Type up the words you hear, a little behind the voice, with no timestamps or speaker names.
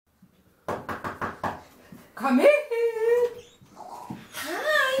Come in.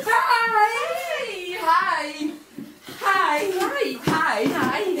 Hi. Hi. Hi. Hi. Hi. Hi.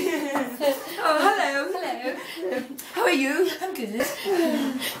 Hi. Oh, hello. Hello. How are you? I'm good.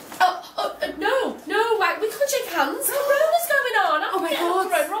 No, we can't shake hands. Corona's going on. Oh my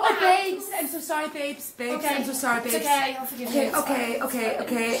God. Corona. Oh, babes. I'm so sorry, babes. Babes, Okay. I'm so sorry, babes. It's okay. I'll forgive you.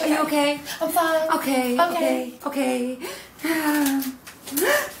 Okay. Are you okay? I'm fine. Okay.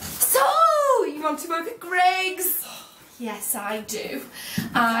 So, you want to work at GREGGS? Yes, I do.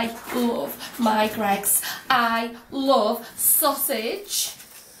 I love my GREGGS. I love sausage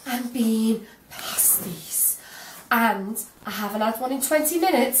and bean pasties. And I haven't had one in 20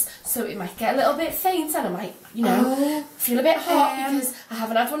 minutes, so it might get a little bit faint and I might, feel a bit hot because I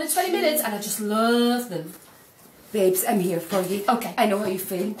haven't had one in 20 minutes and I just love them. Babes, I'm here for you. Okay. I know how you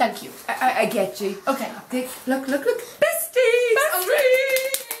feel. Thank you. I get you. Okay. Look. Besties!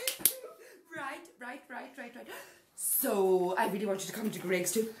 Right. So, I really want you to come to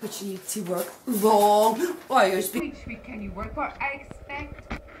GREGGS too, but you need to work long hours. Which week can you work for? I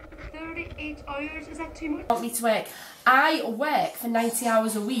expect 38 hours. Is that too much? Want me to work? I work for 90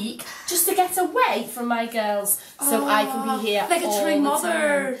 hours a week just to get away from my girls so I can be here like a all true the mother.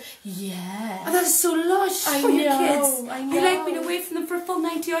 time. Yeah. And that is so lush I for your know, kids. I know. You like being away from them for a full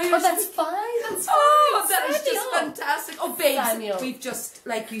 90 hours. Oh, that's fine. That's fine. Oh, that is Sign me just up. fantastic. Oh, babes, Sign me up. we've just,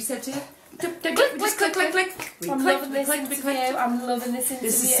 like you said to you, Click. I'm loving this interview. I'm loving this interview.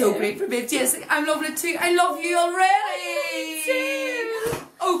 This is so great for babes. Yes, I'm loving it too. I love you already. Me too.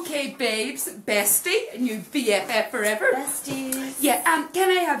 Okay, babes, bestie, and you BFF forever. Besties. Yeah, can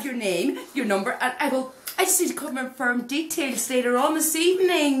I have your name, your number, and I just need to confirm details later on this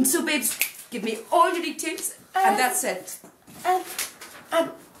evening. So, babes, give me all your details, and that's it.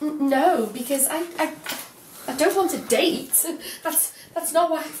 No, because I don't want a date. That's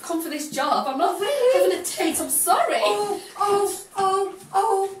not why I've come for this job. I'm not having a date. I'm sorry. Oh.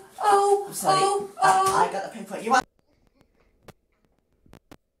 I'm sorry. I got the pinpoint. You want?